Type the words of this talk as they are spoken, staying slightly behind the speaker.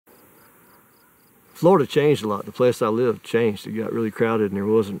Florida changed a lot. The place I lived changed. It got really crowded, and there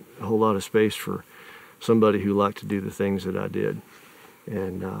wasn't a whole lot of space for somebody who liked to do the things that I did.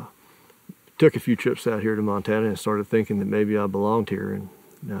 And took a few trips out here to Montana and started thinking that maybe I belonged here, and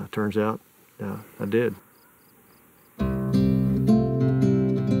turns out I did.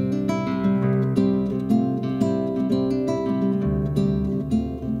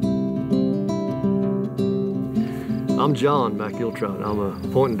 I'm John McIltrott. I'm a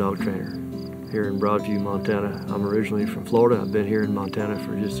point and dog trainer here in Broadview, Montana. I'm originally from Florida. I've been here in Montana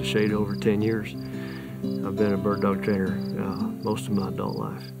for just a shade over 10 years. I've been a bird dog trainer most of my adult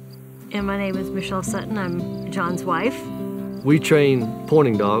life. And my name is Michelle Sutton. I'm John's wife. We train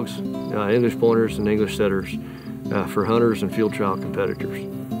pointing dogs, English pointers and English setters, for hunters and field trial competitors.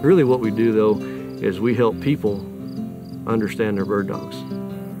 Really what we do though is we help people understand their bird dogs.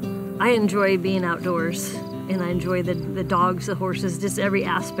 I enjoy being outdoors, and I enjoy the dogs, the horses, just every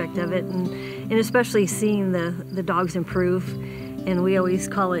aspect of it, and especially seeing the dogs improve. And we always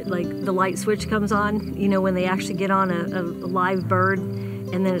call it like the light switch comes on, you know, when they actually get on a live bird,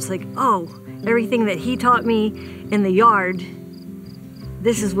 and then it's like, oh, everything that he taught me in the yard,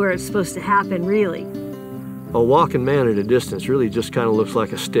 this is where it's supposed to happen, really. A walking man at a distance really just kind of looks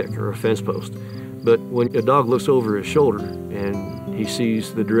like a stick or a fence post. But when a dog looks over his shoulder and he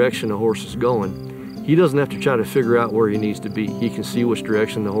sees the direction the horse is going, he doesn't have to try to figure out where he needs to be. He can see which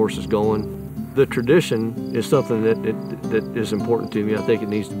direction the horse is going. The tradition is something that is important to me. I think it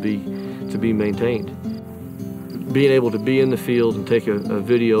needs to be maintained. Being able to be in the field and take a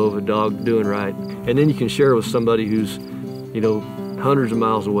video of a dog doing right, and then you can share with somebody who's, you know, hundreds of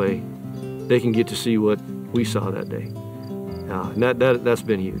miles away. They can get to see what we saw that day. And that's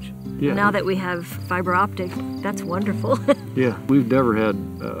been huge. Yeah. Now that we have fiber optic, that's wonderful. Yeah, we've never had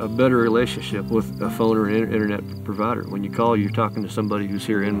a better relationship with a phone or an internet provider. When you call, you're talking to somebody who's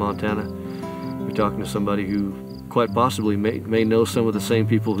here in Montana. You're talking to somebody who quite possibly may know some of the same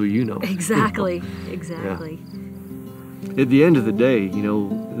people who you know. Exactly, exactly. Yeah. At the end of the day, you know,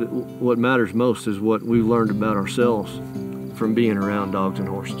 what matters most is what we've learned about ourselves from being around dogs and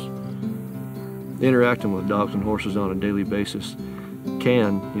horses. Interacting with dogs and horses on a daily basis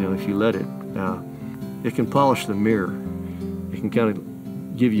can, you know, if you let it, it can polish the mirror. It can kind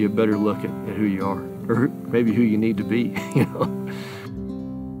of give you a better look at who you are, or maybe who you need to be, you know.